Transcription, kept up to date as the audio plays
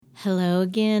Hello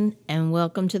again, and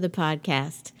welcome to the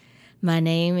podcast. My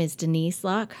name is Denise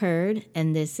Lockhurd,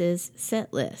 and this is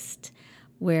Setlist,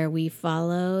 where we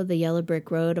follow the yellow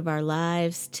brick road of our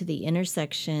lives to the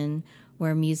intersection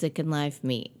where music and life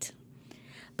meet.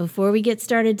 Before we get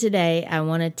started today, I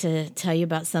wanted to tell you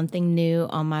about something new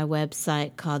on my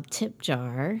website called Tip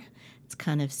Jar. It's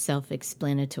kind of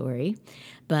self-explanatory,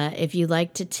 but if you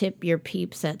like to tip your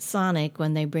peeps at Sonic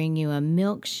when they bring you a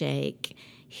milkshake,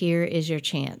 here is your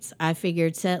chance. I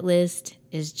figured Setlist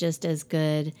is just as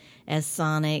good as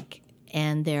Sonic,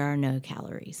 and there are no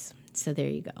calories. So there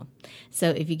you go. So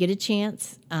if you get a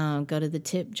chance, go to the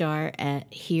tip jar at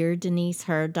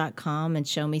heardenisehurd.com and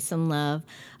show me some love.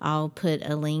 I'll put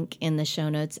a link in the show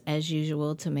notes as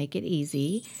usual to make it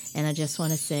easy. And I just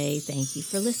want to say thank you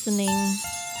for listening.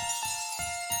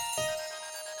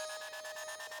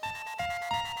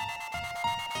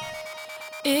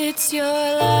 It's your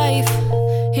life.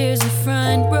 Here's a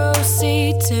front row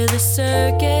seat to the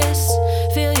circus.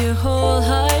 Feel your whole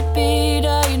heartbeat.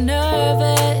 Are you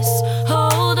nervous?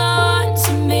 Hold on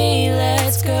to me,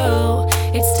 let's go.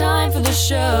 It's time for the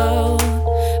show.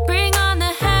 Bring on the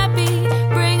happy,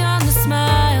 bring on the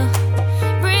smile.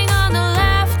 Bring on the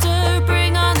laughter,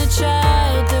 bring on the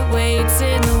child that waits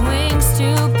in the wings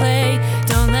to play.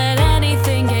 Don't let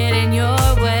anything get in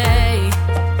your way.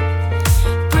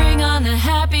 Bring on the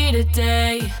happy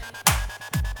today.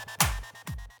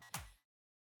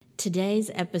 Today's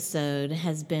episode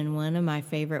has been one of my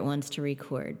favorite ones to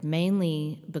record,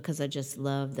 mainly because I just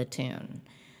love the tune.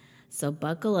 So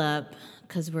buckle up,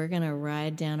 because we're going to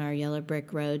ride down our yellow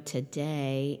brick road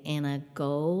today in a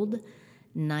gold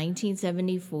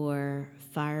 1974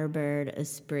 Firebird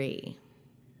Esprit.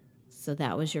 So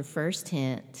that was your first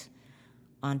hint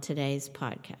on today's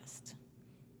podcast.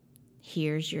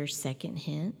 Here's your second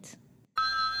hint.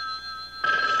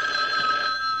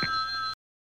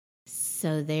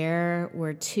 So there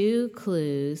were two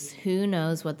clues. Who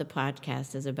knows what the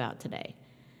podcast is about today?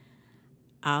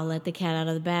 I'll let the cat out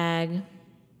of the bag.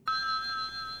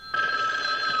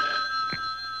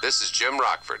 This is Jim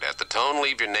Rockford. At the tone,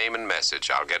 leave your name and message.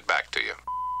 I'll get back to you.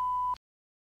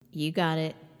 You got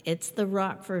it. It's the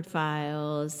Rockford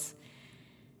Files.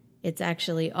 It's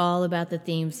actually all about the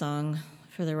theme song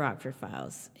for the Rockford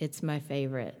Files. It's my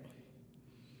favorite.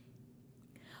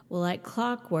 Well, like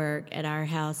clockwork at our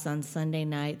house on Sunday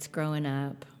nights growing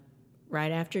up,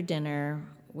 right after dinner,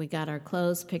 we got our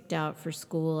clothes picked out for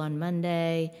school on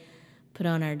Monday, put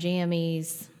on our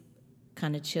jammies,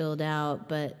 kind of chilled out,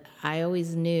 but I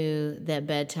always knew that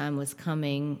bedtime was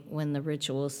coming when the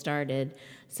ritual started,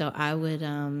 so I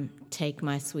would take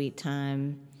my sweet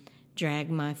time, drag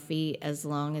my feet as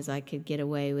long as I could get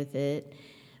away with it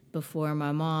before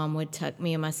my mom would tuck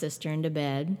me and my sister into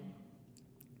bed.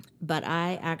 But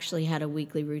I actually had a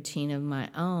weekly routine of my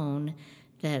own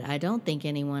that I don't think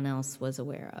anyone else was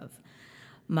aware of.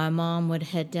 My mom would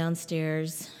head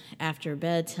downstairs after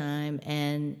bedtime,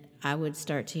 and I would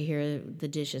start to hear the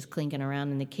dishes clinking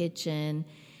around in the kitchen,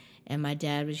 and my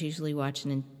dad was usually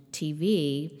watching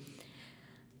TV.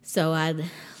 So I'd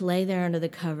lay there under the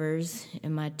covers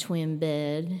in my twin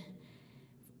bed,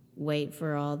 wait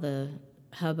for all the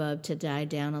hubbub to die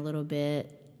down a little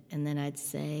bit, and then I'd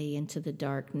say into the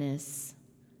darkness,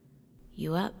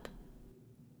 "You up?"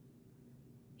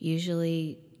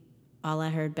 Usually, all I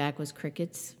heard back was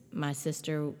crickets. My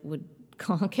sister would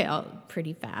conk out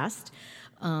pretty fast.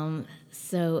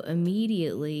 So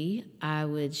immediately, I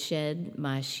would shed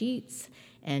my sheets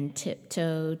and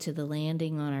tiptoe to the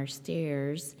landing on our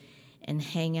stairs and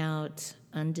hang out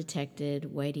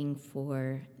undetected, waiting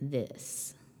for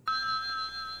this.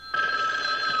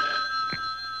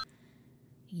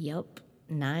 Yep,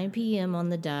 9 p.m. on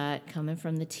the dot, coming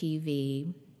from the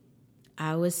TV.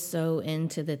 I was so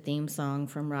into the theme song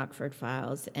from Rockford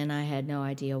Files, and I had no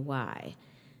idea why.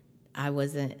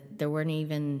 There weren't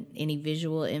even any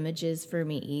visual images for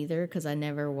me either, because I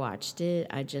never watched it.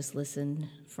 I just listened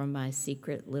from my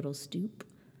secret little stoop.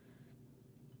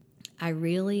 I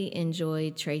really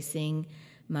enjoyed tracing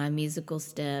my musical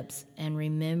steps and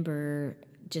remember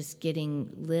just getting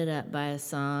lit up by a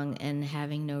song and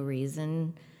having no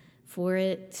reason for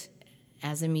it.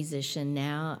 As a musician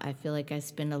now, I feel like I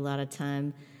spend a lot of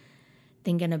time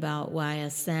thinking about why a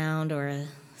sound or a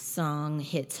song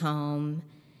hits home,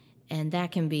 and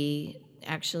that can be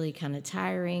actually kind of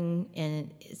tiring,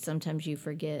 and sometimes you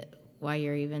forget why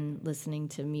you're even listening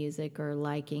to music or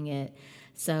liking it.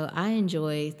 So I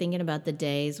enjoy thinking about the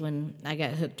days when I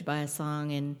got hooked by a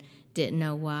song and didn't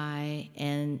know why,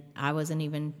 and I wasn't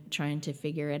even trying to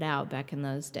figure it out back in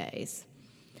those days.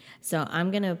 So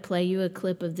I'm going to play you a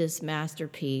clip of this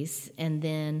masterpiece, and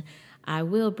then I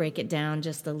will break it down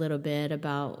just a little bit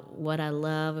about what I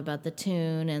love about the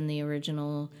tune and the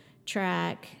original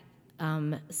track,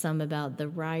 some about the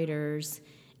writers,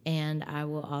 and I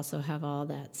will also have all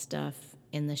that stuff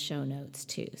in the show notes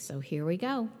too. So here we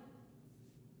go.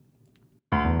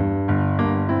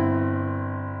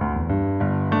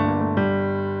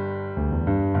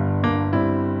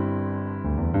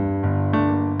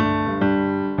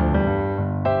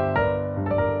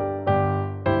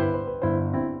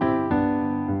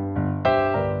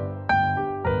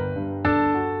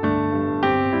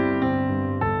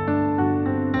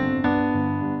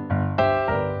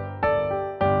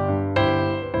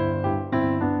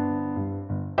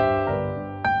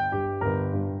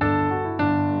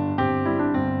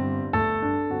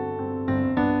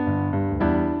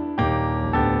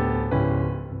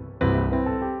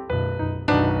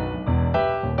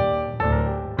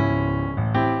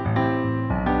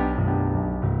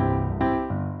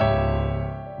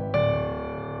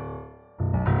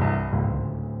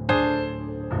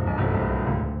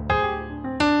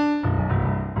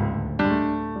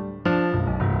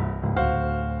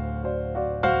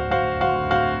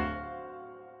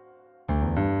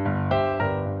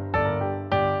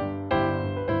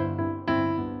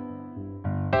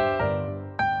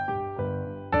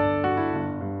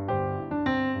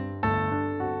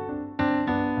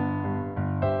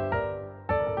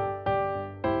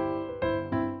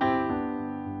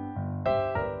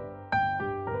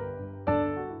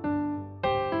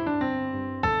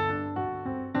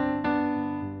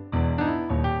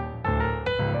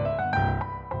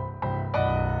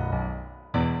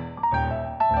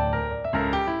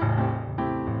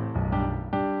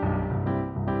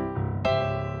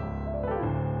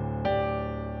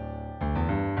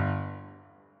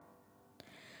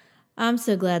 I'm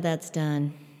so glad that's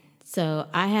done. So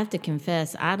I have to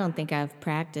confess, I don't think I've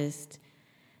practiced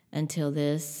until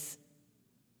this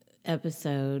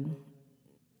episode.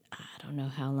 I don't know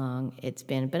how long it's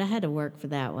been, but I had to work for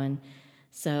that one.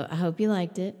 So I hope you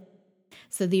liked it.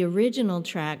 So the original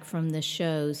track from the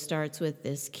show starts with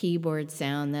this keyboard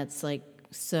sound that's like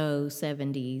so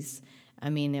 70s.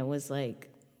 I mean, it was like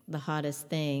the hottest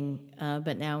thing,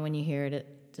 but now when you hear it,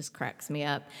 it just cracks me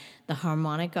up. The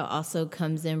harmonica also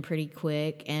comes in pretty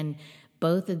quick, and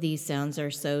both of these sounds are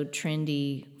so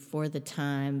trendy for the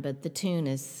time, but the tune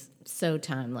is so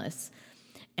timeless.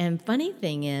 And funny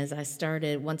thing is,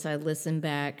 once I listened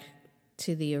back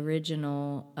to the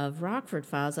original of Rockford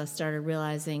Files, I started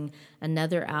realizing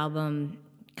another album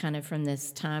kind of from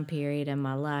this time period in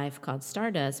my life called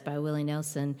Stardust by Willie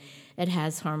Nelson. It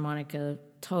has harmonica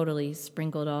totally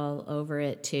sprinkled all over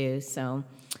it too. So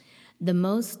the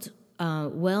most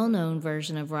well-known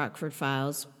version of Rockford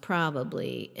Files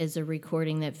probably is a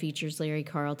recording that features Larry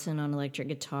Carlton on electric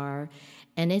guitar,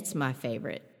 and it's my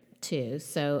favorite too.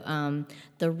 So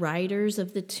the writers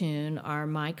of the tune are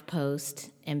Mike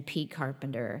Post and Pete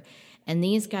Carpenter, and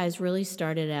these guys really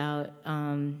started out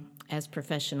as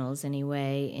professionals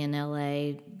anyway in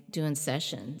LA doing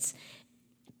sessions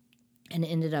and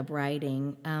ended up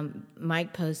writing.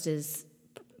 Mike Post is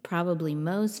probably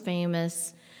most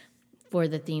famous for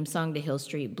the theme song to Hill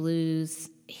Street Blues.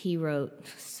 He wrote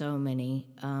so many.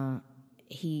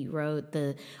 He wrote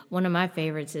one of my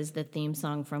favorites is the theme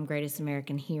song from Greatest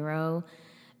American Hero.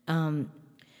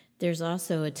 There's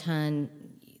also a ton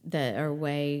that are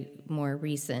way more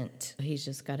recent. He's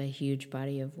just got a huge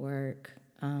body of work.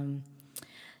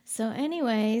 So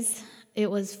anyways,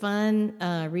 it was fun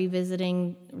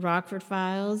revisiting Rockford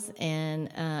Files,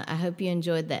 and I hope you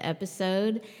enjoyed the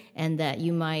episode and that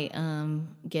you might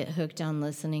get hooked on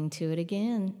listening to it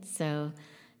again. So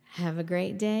have a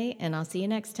great day, and I'll see you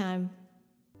next time.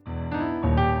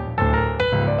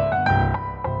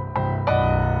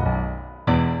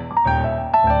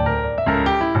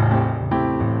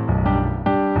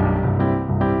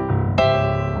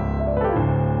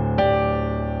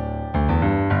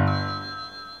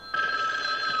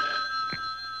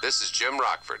 This is Jim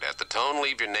Rockford. At the tone,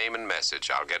 leave your name and message.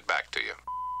 I'll get back to you.